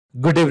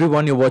Good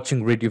everyone, you're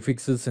watching Radio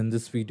Fixes. In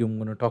this video, I'm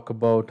going to talk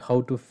about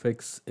how to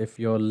fix if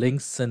your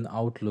links in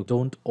Outlook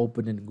don't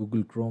open in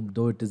Google Chrome,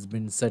 though it has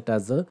been set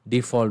as a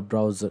default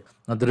browser.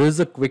 Now, there is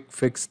a quick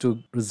fix to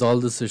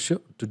resolve this issue.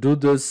 To do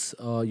this,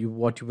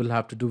 what you will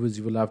have to do is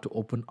you will have to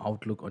open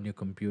Outlook on your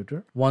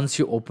computer. Once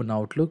you open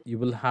Outlook, you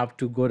will have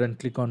to go and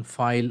click on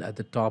File at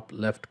the top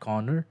left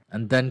corner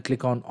and then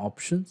click on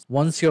Options.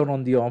 Once you're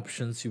on the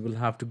options, you will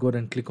have to go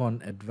and click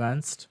on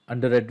Advanced.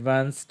 Under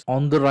Advanced,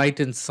 on the right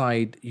hand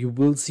side, you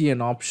will see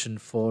an option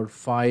for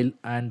file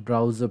and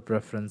browser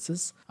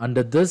preferences.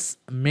 Under this,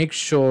 make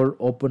sure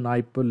open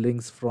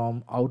hyperlinks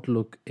from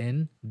Outlook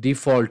in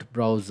default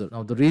browser.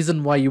 Now, the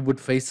reason why you would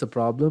face a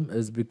problem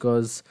is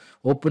because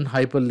open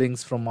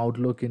hyperlinks from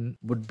Outlook in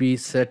would be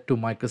set to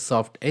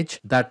Microsoft Edge.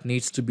 That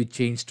needs to be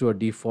changed to a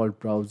default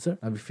browser.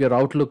 Now, if your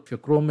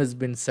Chrome has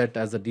been set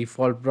as a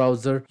default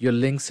browser, your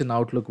links in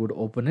Outlook would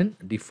open in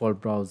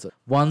default browser.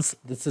 Once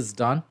this is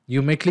done,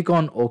 you may click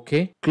on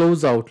OK,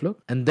 close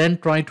Outlook, and then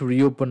try to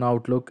reopen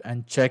Outlook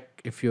and check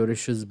if your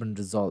issue has been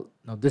resolved.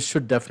 Now, this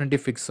should definitely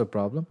fix the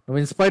problem. Now,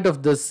 in spite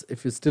of this,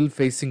 if you're still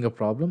facing a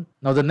problem,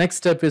 now the next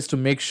step is to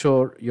make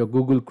sure your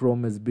Google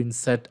Chrome has been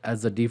set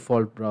as a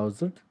default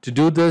browser. To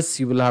do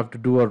this, you will have to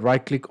do a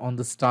right click on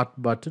the start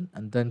button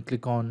and then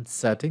click on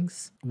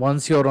settings.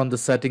 Once you're on the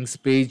settings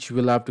page, you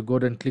will have to go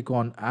and click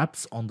on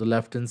apps on the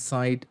left hand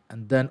side,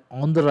 and then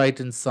on the right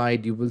hand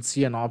side, you will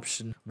see an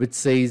option which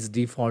says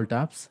default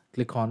apps.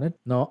 Click on it.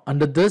 Now,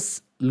 under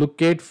this,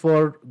 locate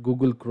for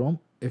Google Chrome.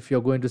 If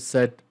you're going to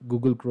set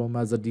Google Chrome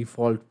as a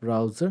default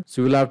browser,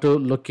 so you will have to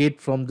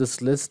locate from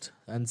this list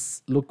and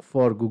look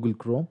for Google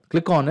Chrome.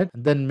 Click on it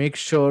and then make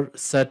sure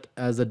set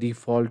as a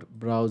default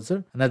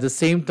browser, and at the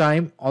same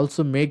time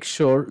also make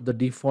sure the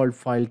default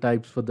file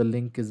types for the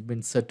link has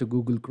been set to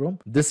Google Chrome.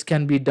 This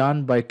can be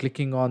done by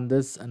clicking on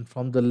this, and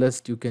from the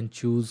list you can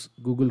choose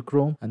Google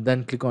Chrome and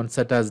then click on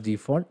set as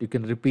default. You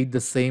can repeat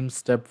the same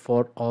step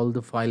for all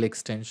the file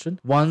extension.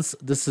 Once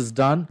this is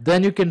done,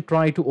 then you can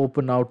try to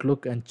open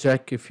Outlook and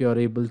check if you are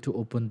able to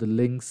open the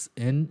links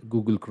in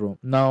Google Chrome.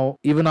 Now,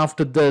 even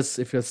after this,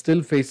 if you're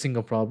still facing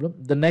a problem,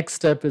 the next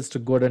step is to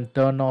go and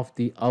turn off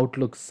the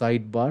Outlook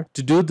sidebar.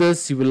 To do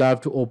this, you will have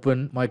to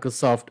open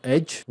Microsoft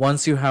Edge.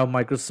 Once you have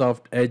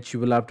Microsoft Edge, you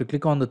will have to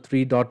click on the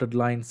three dotted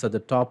lines at the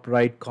top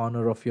right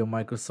corner of your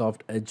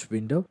Microsoft Edge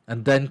window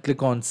and then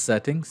click on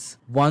settings.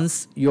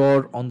 Once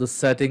you're on the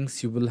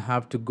settings, you will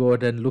have to go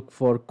ahead and look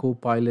for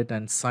Copilot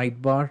and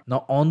Sidebar.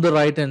 Now, on the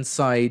right hand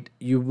side,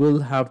 you will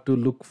have to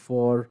look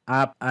for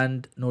app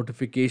and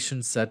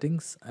notification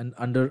settings, and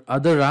under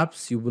other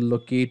apps, you will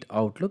locate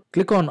Outlook.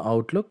 Click on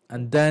Outlook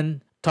and then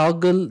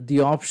toggle the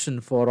option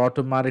for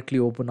automatically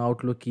open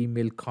Outlook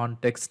email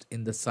context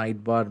in the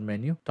sidebar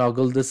menu.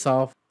 Toggle this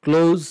off.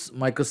 Close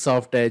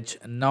Microsoft Edge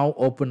and now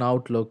open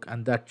Outlook,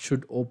 and that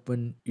should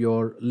open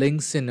your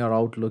links in your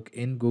Outlook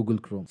in Google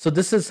Chrome. So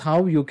this is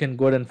how you can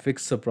go and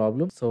fix the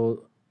problem.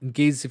 So in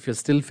case if you're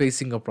still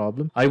facing a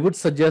problem, I would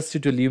suggest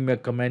you to leave me a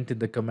comment in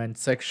the comment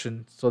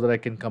section so that I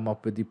can come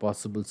up with the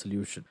possible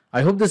solution.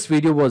 I hope this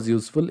video was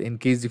useful. In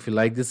case if you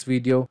like this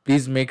video,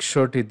 please make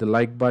sure to hit the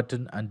like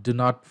button and do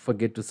not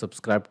forget to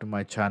subscribe to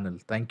my channel.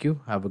 Thank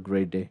you. Have a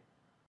great day.